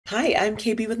Hi, I'm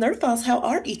KB with Nerd Files. How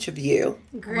are each of you?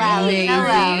 Great. How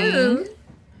are Amazing. you?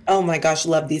 Oh my gosh,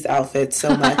 love these outfits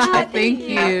so much. Thank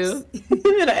you.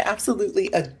 I absolutely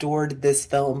adored this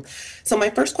film. So my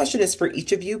first question is for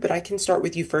each of you, but I can start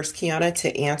with you first, Kiana,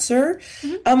 to answer.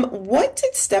 Mhm. What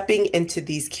did stepping into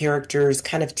these characters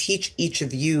kind of teach each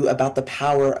of you about the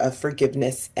power of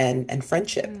forgiveness and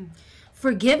friendship?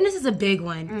 Forgiveness is a big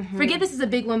one. Forgiveness is a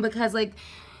big one because, like,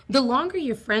 the longer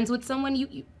you're friends with someone,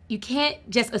 you can't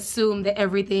just assume that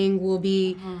everything will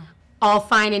be all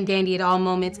fine and dandy at all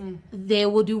moments. They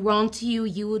will do wrong to you.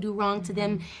 You will do wrong to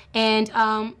them. And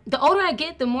the older I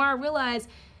get, the more I realize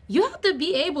you have to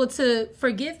be able to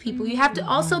forgive people. You have to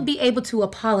also be able to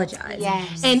apologize.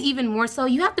 Yes. And even more so,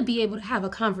 you have to be able to have a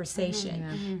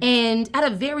conversation. And at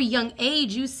a very young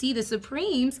age, you see the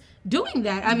Supremes doing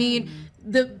that. I mean,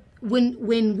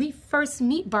 when we first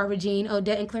meet Barbara Jean,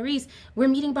 Odette, and Clarice, we're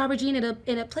meeting Barbara Jean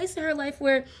in a place in her life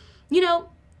where,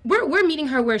 we're meeting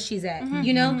her where she's at,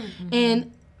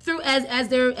 and through as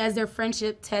their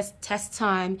friendship test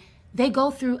time, they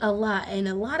go through a lot, and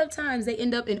a lot of times they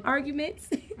end up in arguments,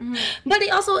 but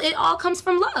it all comes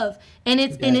from love, and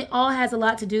it all has a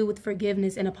lot to do with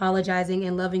forgiveness and apologizing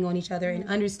and loving on each other and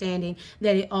understanding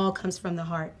that it all comes from the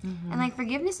heart. And like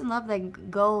forgiveness and love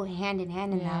like go hand in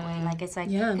hand in that way. Like it's like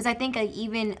because I think like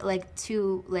even like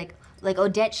to like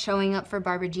Odette showing up for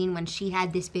Barbara Jean when she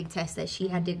had this big test that she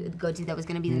had to go to that was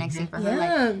going to be the next thing for her.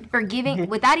 Like forgiving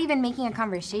without even making a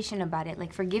conversation about it.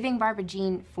 Like forgiving Barbara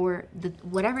Jean for the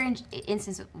whatever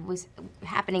instance was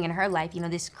happening in her life.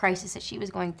 This crisis that she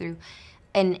was going through,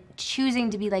 and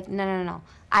choosing to be like, no.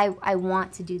 I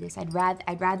want to do this. I'd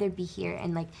rather be here,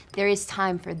 and like there is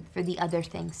time for the other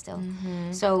thing still.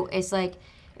 So it's like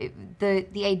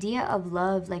the idea of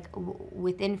love like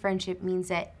within friendship means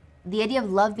that the idea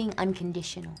of love being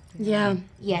unconditional. Yeah.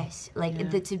 Yes,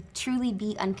 like to truly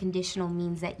be unconditional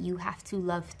means that you have to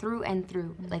love through and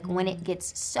through. Like when it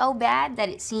gets so bad that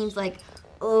it seems like,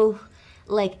 oh,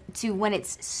 like to when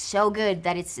it's so good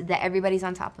that that everybody's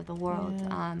on top of the world.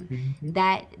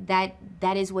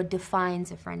 That is what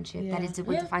defines a friendship. That is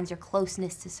what defines your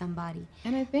closeness to somebody.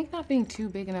 And I think not being too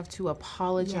big enough to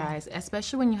apologize,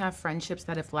 especially when you have friendships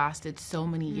that have lasted so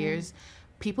many years.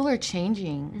 People are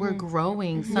changing. We're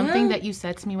growing. Something that you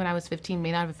said to me when I was 15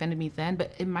 may not have offended me then,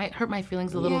 but it might hurt my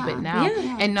feelings a little bit now.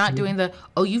 And not doing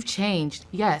oh, you've changed.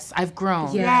 Yes, I've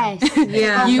grown. Yes.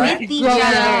 You with each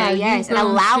other. Yes. And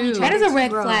allow each other. That is a to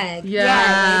red grow. flag.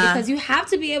 Yeah. Because you have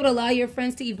to be able to allow your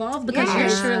friends to evolve because you're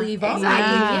surely evolving.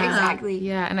 Exactly.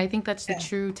 Yeah, and I think that's the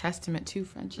true testament to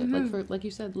friendship. Like you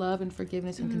said, love and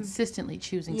forgiveness and consistently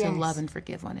choosing to love and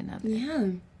forgive one another. Yeah.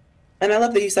 And I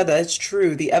love that you said that. It's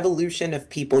true. The evolution of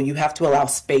people, you have to allow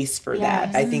space for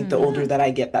that. I think the older that I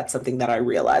get, that's something that I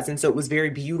realize. And so it was very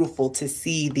beautiful to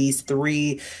see these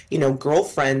three,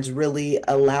 girlfriends really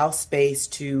allow space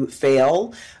to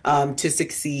fail, to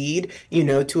succeed,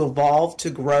 to evolve,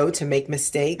 to grow, to make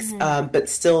mistakes, but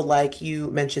still, like you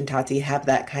mentioned, Tati, have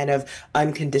that kind of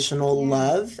unconditional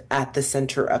love at the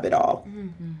center of it all.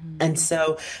 And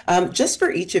so just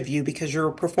for each of you, because your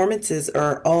performances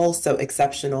are all so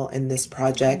exceptional in this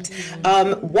project,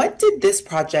 what did this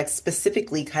project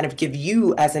specifically kind of give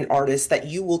you as an artist that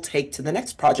you will take to the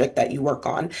next project that you work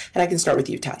on? And I can start with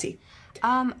you, Tati.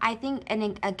 I think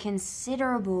a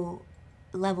considerable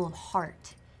level of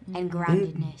heart and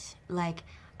groundedness. Like,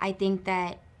 I think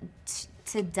that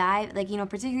to dive, like,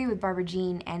 particularly with Barbara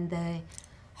Jean and the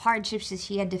hardships that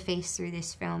she had to face through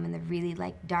this film and the really,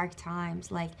 like, dark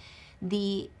times, like,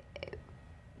 the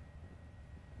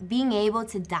being able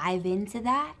to dive into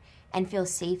that and feel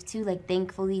safe to, like,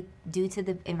 thankfully, due to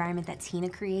the environment that Tina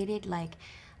created, like,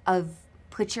 of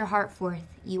put your heart forth.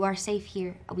 You are safe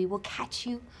here. We will catch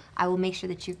you. I will make sure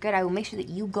that you're good. I will make sure that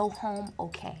you go home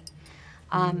okay.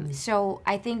 So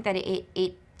I think that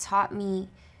it taught me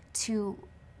to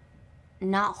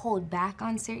not hold back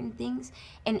on certain things.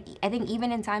 And I think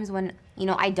even in times when,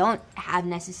 I don't have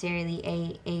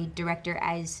necessarily a director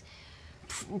as,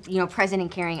 present and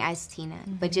caring as Tina,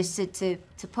 but just to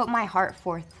put my heart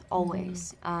forth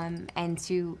always, and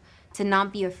to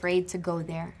not be afraid to go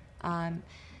there.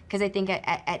 Because I think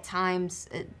at times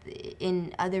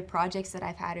in other projects that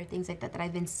I've had or things like that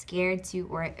I've been scared to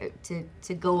or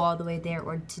to go all the way there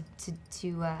or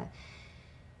to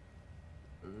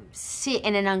sit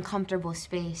in an uncomfortable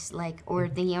space, like, or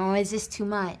thinking, oh, is this too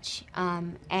much?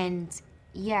 And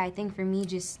yeah, I think for me,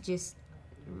 just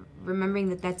remembering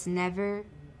that it's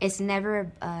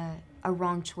never a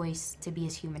wrong choice to be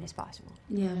as human as possible.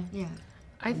 Yeah.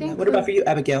 I think. What about for you,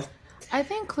 Abigail? I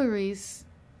think Clarice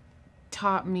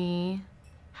taught me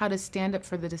how to stand up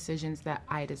for the decisions that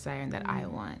I desire and that I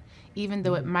want, even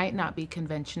though it might not be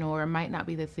conventional or it might not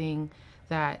be the thing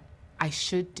that I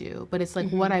should do, but it's like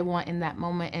what I want in that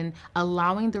moment, and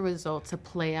allowing the result to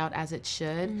play out as it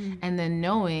should, and then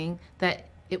knowing that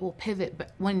it will pivot,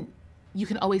 but when you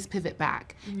can always pivot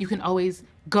back. You can always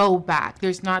go back.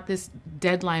 There's not this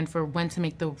deadline for when to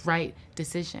make the right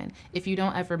decision. If you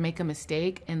don't ever make a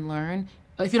mistake and learn,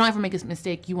 if you don't ever make a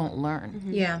mistake, you won't learn.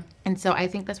 Yeah. And so I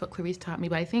think that's what Clarice taught me.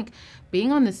 But I think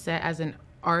being on the set as an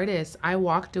artist, I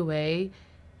walked away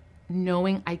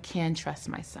knowing I can trust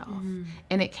myself.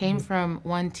 And it came from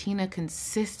Tina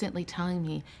consistently telling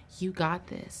me, you got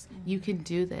this. You can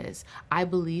do this. I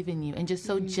believe in you. And just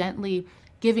so gently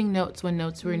giving notes when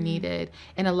notes were needed,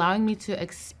 and allowing me to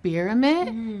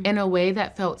experiment in a way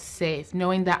that felt safe,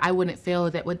 knowing that I wouldn't fail,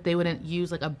 that they wouldn't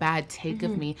use like a bad take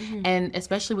of me. And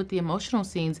especially with the emotional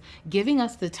scenes, giving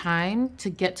us the time to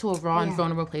get to a raw and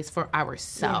vulnerable place for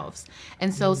ourselves.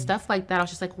 And so stuff like that, I was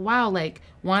just like, wow, like,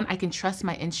 one, I can trust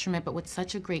my instrument, but with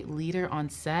such a great leader on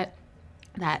set,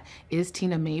 that is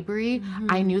Tina Mabry,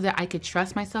 I knew that I could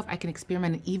trust myself, I can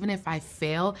experiment, and even if I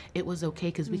fail, it was okay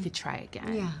because we could try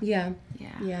again. Yeah.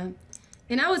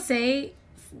 And I would say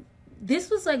this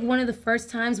was like one of the first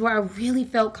times where I really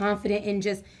felt confident in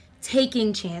just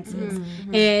taking chances.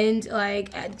 And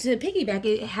like, to piggyback,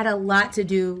 it had a lot to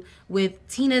do with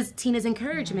Tina's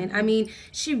encouragement. I mean,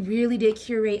 she really did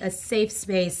curate a safe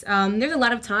space. There's a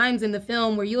lot of times in the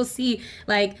film where you'll see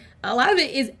like a lot of it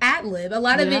is ad-lib, a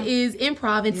lot of it is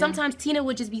improv, and sometimes Tina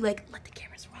would just be like, let the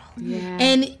cameras roll.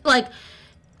 And like,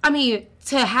 I mean,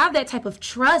 to have that type of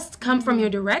trust come from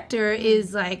your director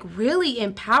is like really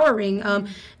empowering.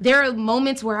 There are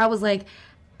moments where I was like,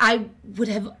 I would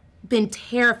have been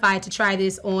terrified to try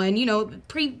this on, you know,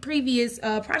 previous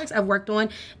projects I've worked on.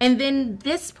 And then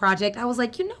this project, I was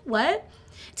like, you know what?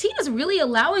 Tina's really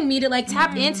allowing me to like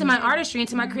tap into my artistry,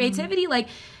 into my creativity. Like,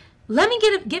 let me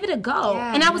give it a go.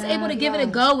 And I was able to give it a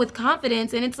go with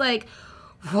confidence. And it's like,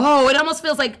 whoa, it almost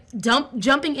feels like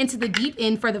jumping into the deep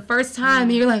end for the first time.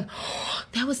 And you're like, oh,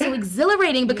 that was so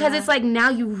exhilarating, because it's like now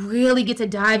you really get to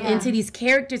dive into these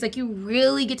characters. Like, you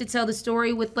really get to tell the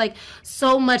story with like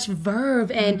so much verve.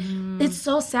 And it's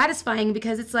so satisfying,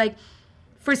 because it's like,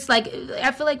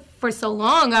 I feel like for so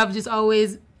long I've just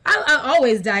always, I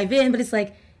always dive in, but it's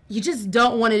like, you just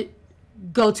don't want to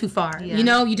go too far. You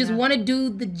know, you just want to do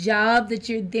the job that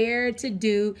you're there to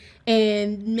do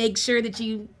and make sure that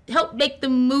you help make the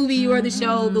movie or the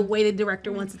show the way the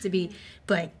director wants it to be.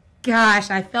 But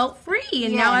gosh, I felt free,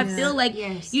 and now I feel like,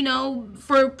 you know,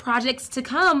 for projects to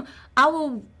come, I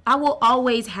will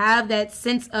always have that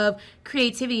sense of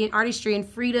creativity and artistry and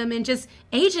freedom and just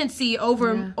agency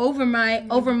over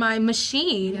my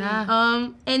machine.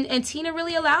 And Tina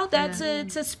really allowed that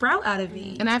to sprout out of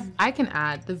me. And I can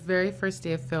add, the very first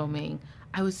day of filming,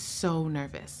 I was so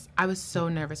nervous.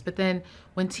 But then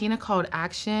when Tina called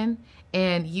action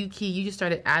and you just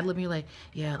started ad-libbing, you're like,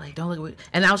 yeah, like, don't look at me.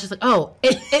 And I was just like, oh,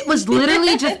 it was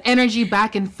literally just energy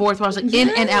back and forth where I was like in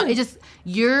and out. It just,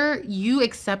 you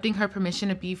accepting her permission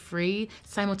to be free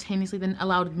simultaneously then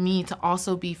allowed me to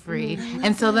also be free.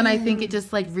 And so then I think it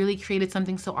just like really created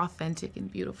something so authentic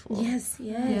and beautiful. Yes.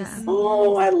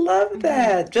 Oh, I love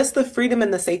that. Just the freedom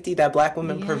and the safety that Black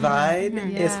women provide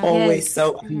is always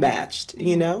so unmatched,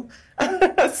 you know?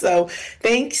 So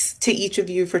thanks to each of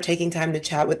you for taking time to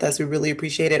chat with us. We really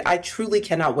appreciate it. I truly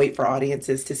cannot wait for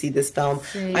audiences to see this film.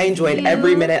 I enjoyed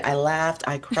every minute. I laughed.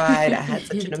 I cried. I had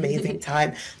such an amazing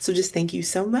time. So just thank you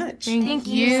so much. Thank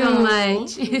you so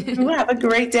much. Well, have a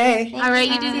great day. All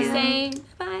right, you do the same.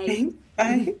 Bye.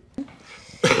 Bye.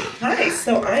 Hi,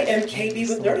 so I am KB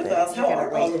with Nerdophiles. How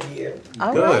are all of you?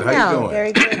 Good. How you doing?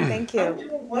 Very good. Thank you. I'm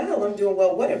doing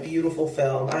well. What a beautiful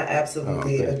film. I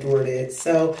absolutely adored it.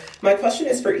 So my question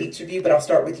is for each of you, but I'll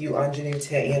start with you, Anjanu,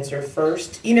 to answer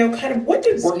first. You know, kind of what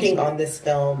did working on this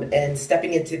film and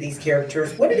stepping into these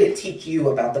characters, what did it teach you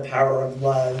about the power of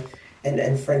love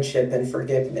and friendship and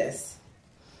forgiveness?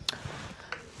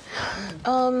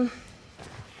 What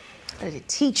did it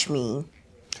teach me?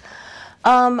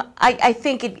 I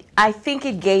think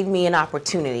it gave me an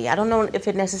opportunity. I don't know if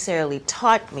it necessarily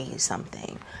taught me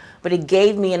something, but it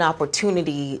gave me an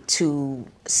opportunity to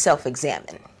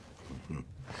self-examine,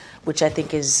 which I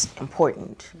think is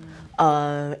important.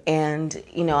 And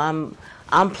you know,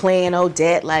 I'm playing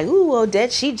Odette like, ooh,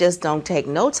 Odette, she just don't take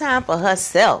no time for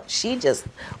herself. She just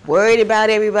worried about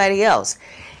everybody else.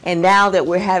 And now that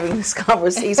we're having these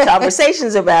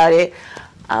conversations about it,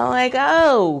 I'm like,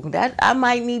 oh, that I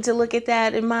might need to look at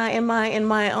that in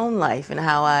my own life and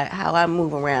how I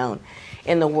move around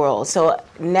in the world. So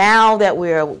now that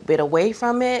we're a bit away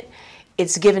from it,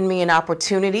 it's given me an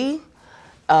opportunity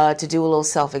to do a little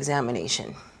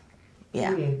self-examination.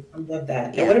 Yeah. I love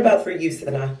that. Yeah. And what about for you,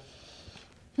 Sana?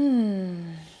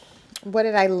 What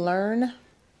did I learn?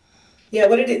 Yeah,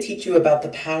 what did it teach you about the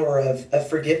power of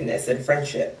forgiveness and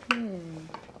friendship?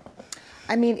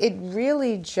 I mean, it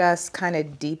really just kind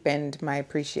of deepened my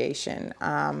appreciation.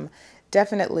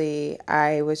 Definitely,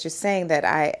 I was just saying that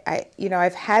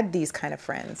I've had these kind of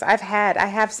friends. I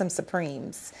have some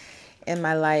Supremes in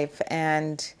my life,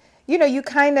 and you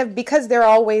kind of, because they're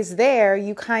always there,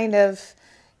 you kind of,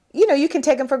 you can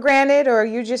take them for granted, or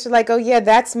you're just like, oh yeah,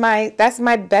 that's my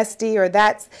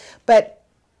bestie, but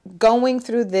going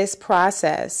through this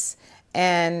process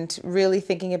and really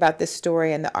thinking about this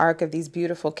story and the arc of these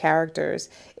beautiful characters,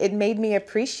 it made me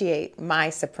appreciate my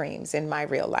Supremes in my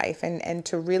real life, and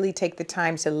to really take the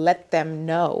time to let them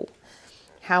know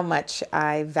how much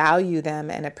I value them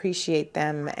and appreciate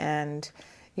them. And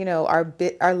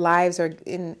our lives are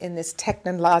in this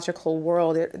technological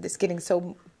world. It's getting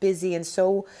so busy and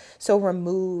so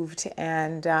removed,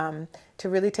 and to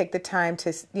really take the time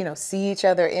to see each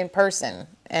other in person,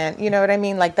 and you know what I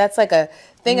mean, like that's like a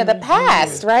thing of the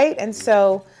past, right? And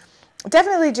so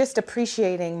definitely just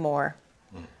appreciating more.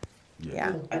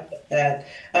 Yeah. I get that.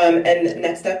 And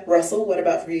next up, Russell, what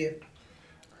about for you?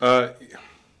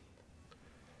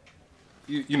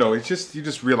 It's just, you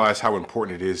just realize how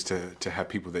important it is to have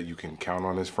people that you can count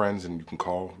on as friends and you can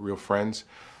call real friends.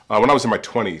 When I was in my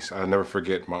 20s, I'll never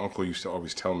forget, my uncle used to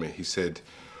always tell me, he said,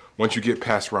 once you get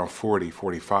past around 40,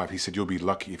 45, he said, you'll be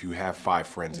lucky if you have 5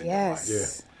 friends in your life.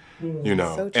 Yes.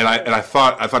 So and I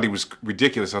thought he was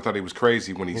ridiculous. I thought he was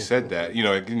crazy when he said that. In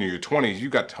your 20s, you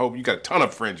got a ton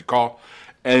of friends you call,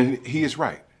 and he is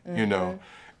right.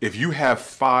 If you have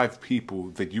 5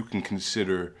 people that you can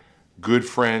consider good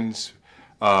friends,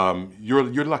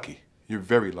 you're lucky. You're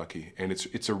very lucky, and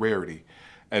it's a rarity.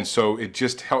 And so it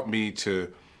just helped me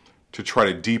to try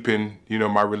to deepen,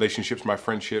 my relationships, my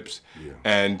friendships,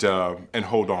 and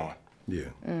hold on. Yeah.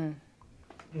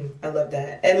 I love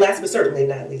that. And last but certainly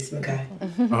not least, Makai.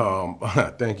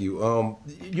 Thank you.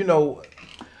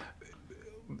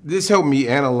 This helped me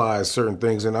analyze certain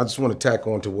things, and I just want to tack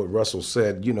on to what Russell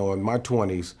said. In my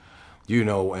 20s,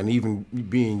 and even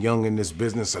being young in this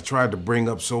business, I tried to bring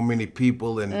up so many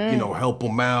people and, help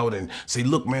them out and say,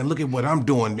 look, man, look at what I'm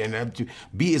doing, and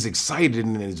be as excited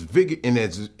and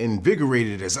as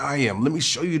invigorated as I am. Let me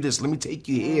show you this. Let me take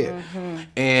you here.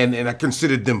 And I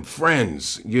considered them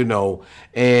friends,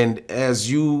 and as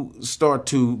you start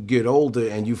to get older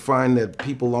and you find that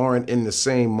people aren't in the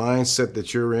same mindset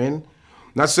that you're in,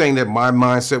 not saying that my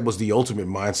mindset was the ultimate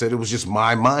mindset, it was just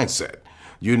my mindset.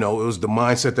 It was the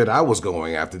mindset that I was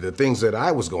going after, the things that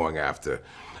I was going after.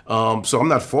 So I'm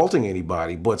not faulting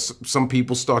anybody, but some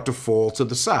people start to fall to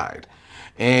the side.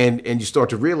 And you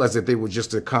start to realize that they were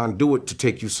just a conduit to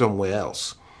take you somewhere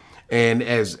else. And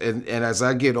as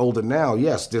I get older now,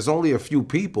 yes, there's only a few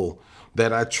people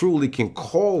that I truly can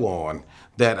call on,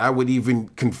 that I would even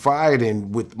confide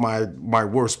in with my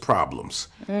worst problems.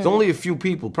 There's only a few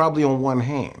people, probably on one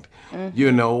hand,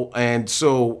 and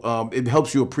so it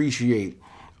helps you appreciate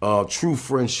true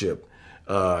friendship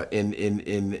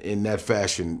in that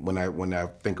fashion when I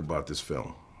think about this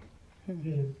film.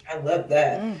 I love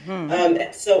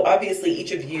that. So obviously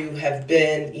each of you have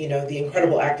been, the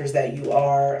incredible actors that you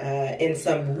are in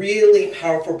some really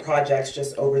powerful projects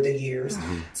just over the years.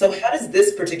 So how does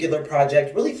this particular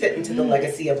project really fit into the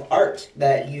legacy of art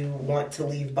that you want to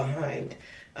leave behind?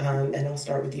 And I'll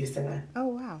start with you, Sana. Oh,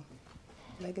 wow.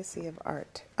 Legacy of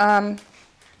art.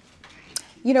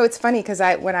 It's funny because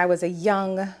when I was a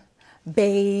young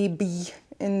baby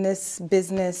in this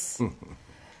business,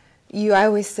 I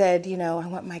always said, I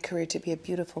want my career to be a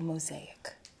beautiful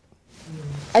mosaic.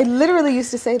 I literally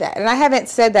used to say that, and I haven't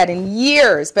said that in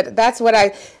years, but that's what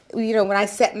when I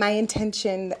set my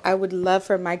intention, I would love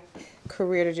for my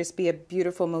career to just be a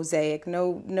beautiful mosaic.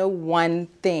 No one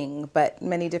thing, but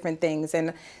many different things.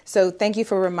 And so thank you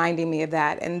for reminding me of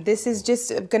that. And this is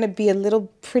just going to be a little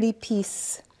pretty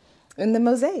piece in the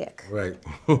mosaic. Right.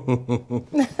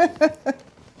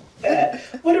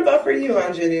 What about for you,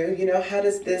 Anjanou? How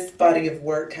does this body of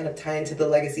work kind of tie into the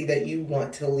legacy that you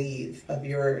want to leave of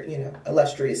your,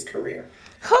 illustrious career?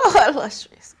 Oh,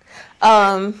 illustrious.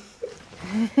 I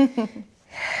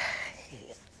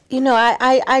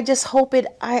just hope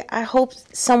I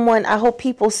hope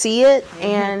people see it,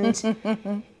 and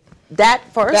that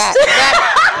first.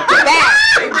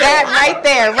 That right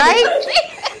there, right?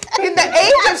 In the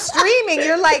age of streaming,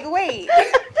 you're like, wait.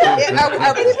 You know what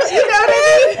I mean?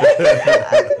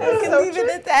 I can leave it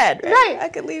at that, right? I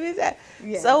can leave it at that.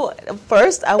 Yeah. So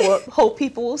first, I will hope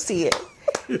people will see it.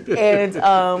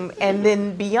 And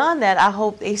then beyond that, I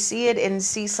hope they see it and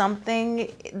see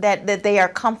something that they are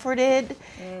comforted,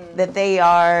 that they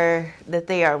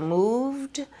are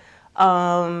moved,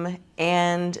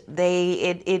 and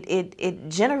it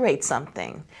generates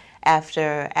something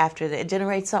it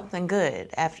generates something good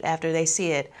after they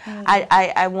see it.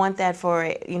 I want that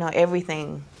for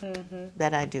everything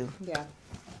that I do. Yeah.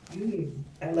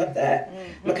 I love that.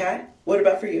 Makai, what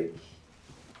about for you?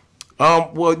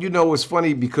 Well, it's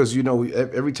funny because,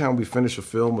 every time we finish a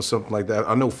film or something like that,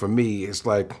 I know for me, it's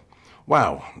like,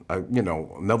 wow,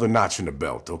 another notch in the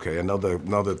belt, okay,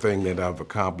 another thing that I've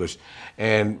accomplished.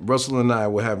 And Russell and I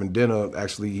were having dinner,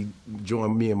 actually, he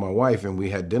joined me and my wife, and we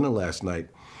had dinner last night.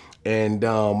 And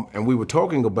we were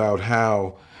talking about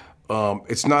how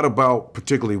it's not about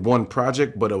particularly one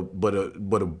project, but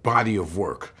a body of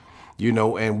work,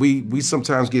 and we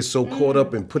sometimes get so caught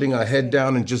up in putting our head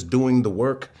down and just doing the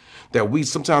work that we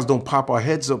sometimes don't pop our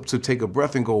heads up to take a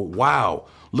breath and go, wow,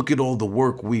 look at all the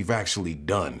work we've actually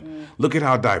done. Look at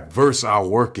how diverse our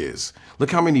work is.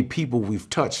 Look how many people we've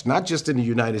touched, not just in the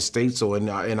United States or in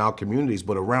our communities,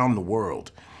 but around the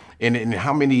world. And in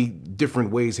how many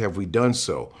different ways have we done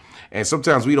so? And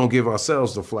sometimes we don't give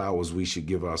ourselves the flowers we should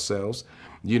give ourselves.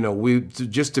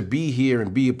 Just to be here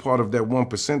and be a part of that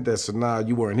 1% that Sanaa,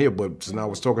 you weren't here, but Sanaa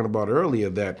was talking about earlier,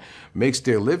 that makes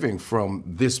their living from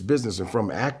this business and from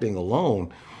acting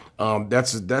alone.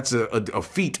 That's a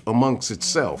feat amongst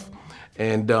itself.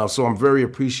 And so I'm very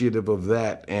appreciative of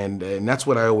that. And that's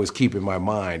what I always keep in my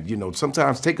mind.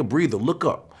 Sometimes take a breather, look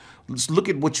up. Let's look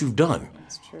at what you've done.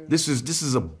 That's true. This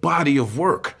is a body of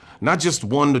work, not just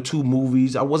 1 to 2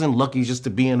 movies. I wasn't lucky just to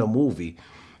be in a movie.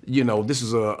 This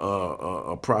is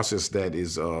a process that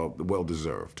is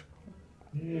well-deserved.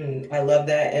 I love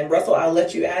that. And Russell, I'll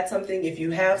let you add something if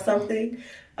you have something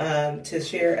to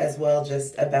share as well,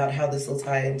 just about how this will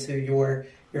tie into your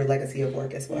legacy of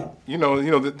work as well.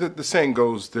 The saying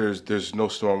goes, there's no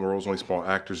small roles, only small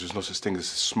actors. There's no such thing as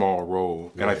a small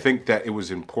role. Right. And I think that it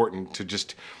was important to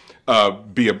just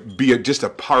be a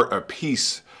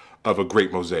piece of a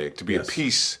great mosaic, to be a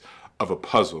piece of a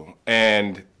puzzle,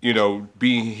 and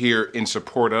being here in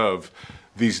support of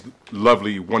these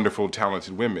lovely, wonderful,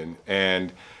 talented women.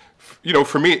 And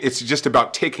for me, it's just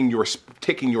about taking your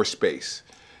space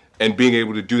and being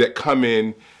able to do that. Come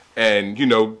in and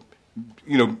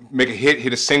make a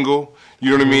hit a single. You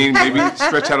know what I mean? Maybe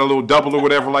stretch out a little double or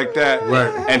whatever like that,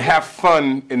 right? And have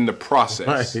fun in the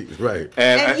process. Right.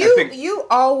 And I think you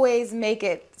always make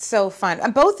it so fun.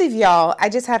 And both of y'all, I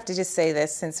just have to say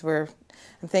this since I'm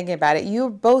thinking about it.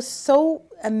 You're both so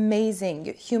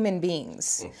amazing human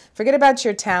beings. Forget about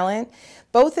your talent.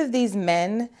 Both of these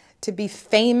men, to be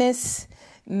famous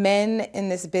men in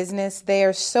this business, they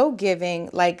are so giving,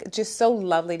 like just so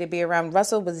lovely to be around.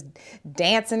 Russell was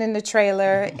dancing in the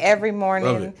trailer every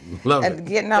morning, Love it.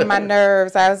 Getting on my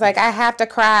nerves. I was like, I have to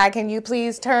cry. Can you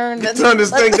please turn this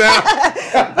thing down?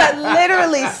 But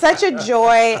literally, such a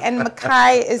joy. And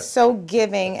Makai is so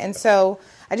giving, and so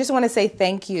I just want to say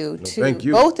thank you to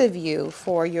both of you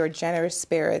for your generous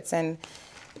spirits. And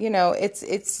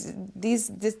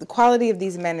the quality of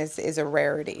these men is a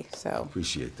rarity. So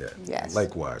appreciate that. Yes.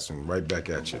 Likewise, and right back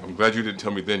at you. I'm glad you didn't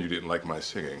tell me then you didn't like my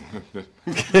singing.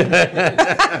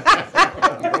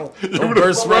 Don't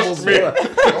burst Russell's me.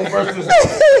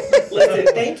 Listen,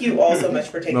 thank you all so much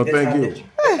for taking the time to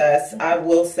join us. I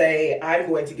will say I'm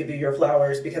going to give you your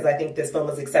flowers because I think this film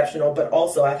is exceptional, but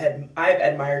also I've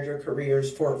admired your careers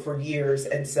for years,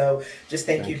 and so just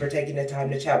thank you for taking the time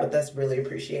to chat with us. Really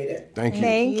appreciate it. Thank you.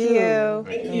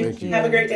 Thank you. Have a great day.